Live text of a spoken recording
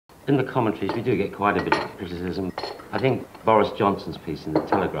In the commentaries, we do get quite a bit of criticism. I think Boris Johnson's piece in the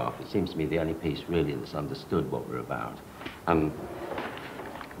Telegraph, it seems to me the only piece really that's understood what we're about.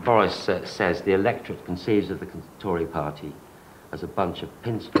 Boris says the electorate conceives of the Tory party as a bunch of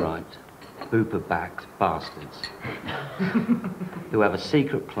pinstriped, booper-backed bastards who have a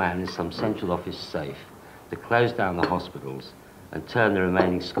secret plan in some central office safe to close down the hospitals and turn the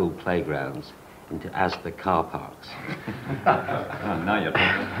remaining school playgrounds into Asda car parks. Now you're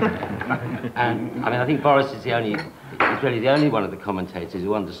talking. And I think Boris is really the only one of the commentators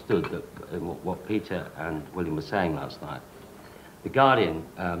who understood that, what Peter and William were saying last night. The Guardian,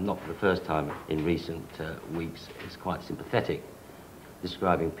 not for the first time in recent weeks, is quite sympathetic,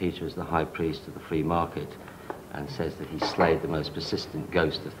 describing Peter as the high priest of the free market, and says that he slayed the most persistent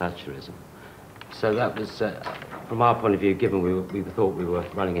ghost of Thatcherism. So that was, from our point of view, given we thought we were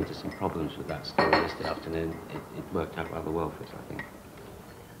running into some problems with that story yesterday afternoon, it worked out rather well for us, I think.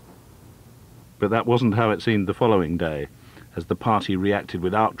 But that wasn't how it seemed the following day, as the party reacted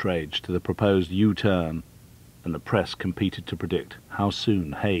with outrage to the proposed U-turn, and the press competed to predict how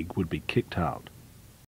soon Hague would be kicked out.